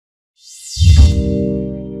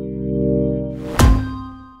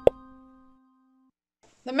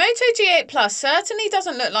The Moto G8 Plus certainly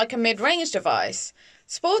doesn't look like a mid-range device,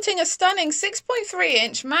 sporting a stunning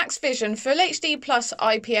 6.3-inch Max Vision Full HD Plus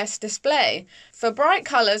IPS display for bright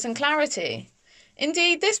colours and clarity.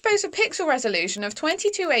 Indeed, this boasts a pixel resolution of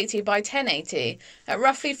 2280 by 1080 at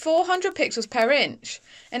roughly 400 pixels per inch,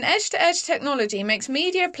 and edge-to-edge technology makes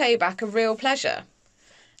media playback a real pleasure.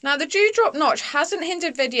 Now, the dewdrop notch hasn't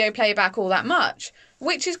hindered video playback all that much,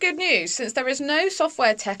 which is good news since there is no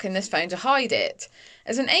software tech in this phone to hide it,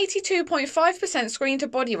 as an 82.5%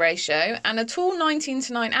 screen-to-body ratio and a tall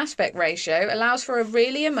 19:9 aspect ratio allows for a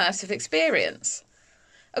really immersive experience.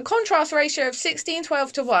 A contrast ratio of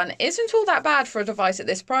 16:12:1 isn't all that bad for a device at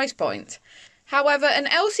this price point. However, an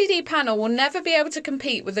LCD panel will never be able to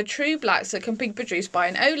compete with the true blacks that can be produced by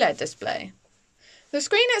an OLED display. The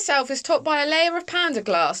screen itself is topped by a layer of Panda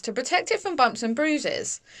glass to protect it from bumps and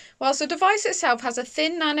bruises, whilst the device itself has a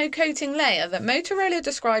thin nano coating layer that Motorola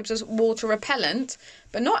describes as water repellent,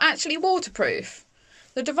 but not actually waterproof.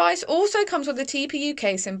 The device also comes with a TPU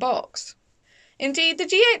case in box. Indeed, the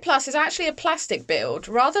G8 Plus is actually a plastic build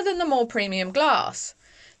rather than the more premium glass.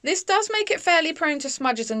 This does make it fairly prone to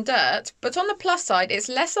smudges and dirt, but on the plus side it's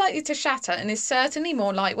less likely to shatter and is certainly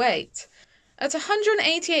more lightweight. At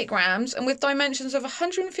 188 grams and with dimensions of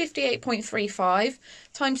 158.35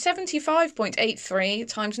 times 75.83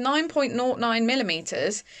 times 9.09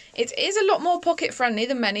 millimeters, it is a lot more pocket friendly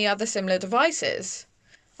than many other similar devices.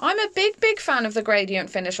 I'm a big fan of the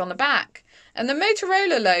gradient finish on the back, and the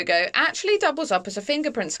Motorola logo actually doubles up as a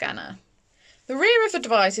fingerprint scanner. The rear of the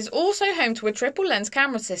device is also home to a triple lens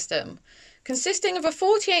camera system, consisting of a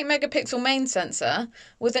 48 megapixel main sensor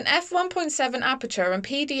with an f1.7 aperture and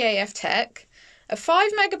PDAF tech, a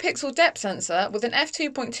 5 megapixel depth sensor with an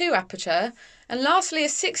f2.2 aperture, and lastly a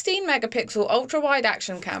 16 megapixel ultra-wide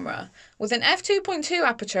action camera with an f2.2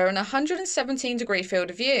 aperture and a 117 degree field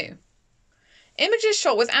of view. Images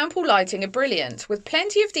shot with ample lighting are brilliant, with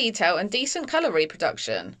plenty of detail and decent colour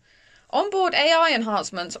reproduction. Onboard AI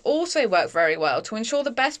enhancements also work very well to ensure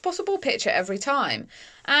the best possible picture every time,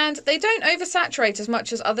 and they don't oversaturate as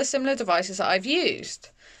much as other similar devices that I've used.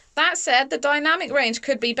 That said, the dynamic range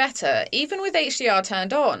could be better, even with HDR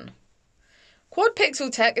turned on. Quad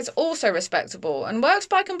pixel tech is also respectable and works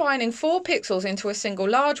by combining 4 pixels into a single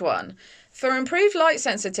large one, for improved light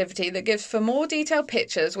sensitivity that gives for more detailed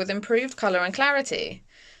pictures with improved colour and clarity.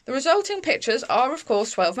 The resulting pictures are of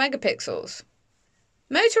course 12 megapixels.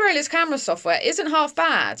 Motorola's camera software isn't half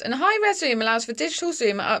bad, and high-res zoom allows for digital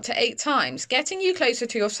zoom at up to 8 times, getting you closer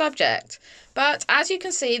to your subject. But as you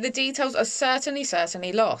can see, the details are certainly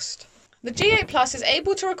lost. The G8 Plus is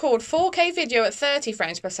able to record 4K video at 30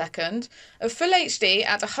 frames per second, of Full HD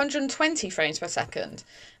at 120 frames per second,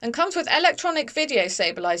 and comes with electronic video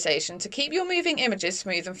stabilisation to keep your moving images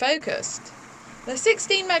smooth and focused. The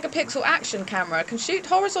 16 megapixel action camera can shoot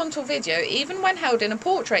horizontal video even when held in a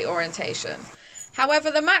portrait orientation.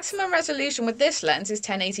 However, the maximum resolution with this lens is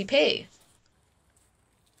 1080p.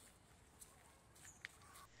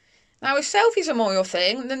 Now, if selfies are more your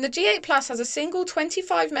thing, then the G8 Plus has a single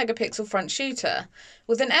 25 megapixel front shooter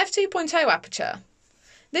with an f2.0 aperture.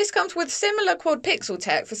 This comes with similar quad pixel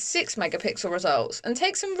tech for 6 megapixel results and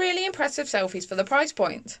takes some really impressive selfies for the price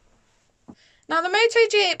point. Now, the Moto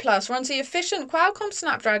G8 Plus runs the efficient Qualcomm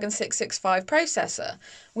Snapdragon 665 processor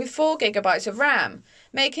with 4GB of RAM,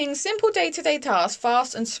 making simple day-to-day tasks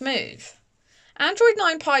fast and smooth. Android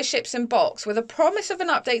 9 Pie ships in box with a promise of an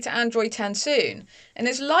update to Android 10 soon, and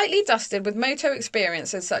is lightly dusted with Moto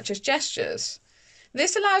experiences such as gestures.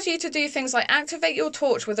 This allows you to do things like activate your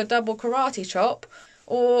torch with a double karate chop,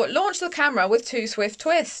 or launch the camera with 2 swift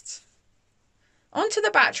twists. Onto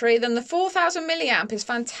the battery, then the 4000 mAh is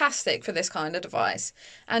fantastic for this kind of device,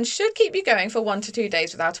 and should keep you going for 1 to 2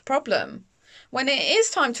 days without a problem. When it is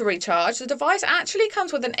time to recharge, the device actually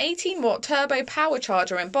comes with an 18-watt turbo power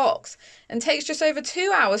charger in box, and takes just over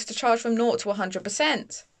 2 hours to charge from 0 to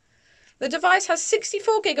 100%. The device has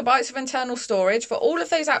 64GB of internal storage for all of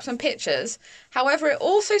those apps and pictures, however it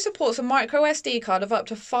also supports a microSD card of up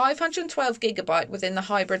to 512GB within the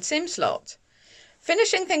hybrid SIM slot.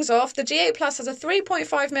 Finishing things off, the G8 Plus has a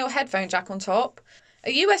 3.5mm headphone jack on top,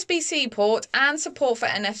 a USB-C port and support for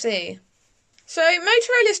NFC. So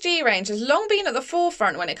Motorola's G range has long been at the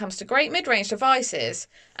forefront when it comes to great mid-range devices,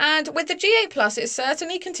 and with the G8 Plus it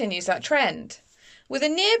certainly continues that trend. With a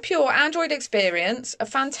near-pure Android experience, a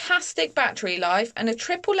fantastic battery life and a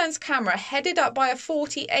triple lens camera headed up by a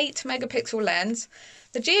 48 megapixel lens,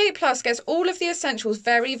 the G8 Plus gets all of the essentials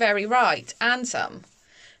very right, and some.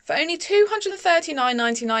 For only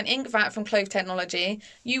 $239.99 Inc VAT from Clove Technology,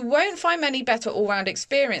 you won't find many better all-round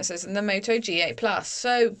experiences than the Moto G8 Plus,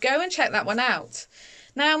 so go and check that one out.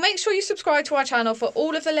 Now make sure you subscribe to our channel for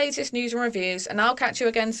all of the latest news and reviews, and I'll catch you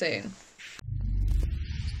again soon.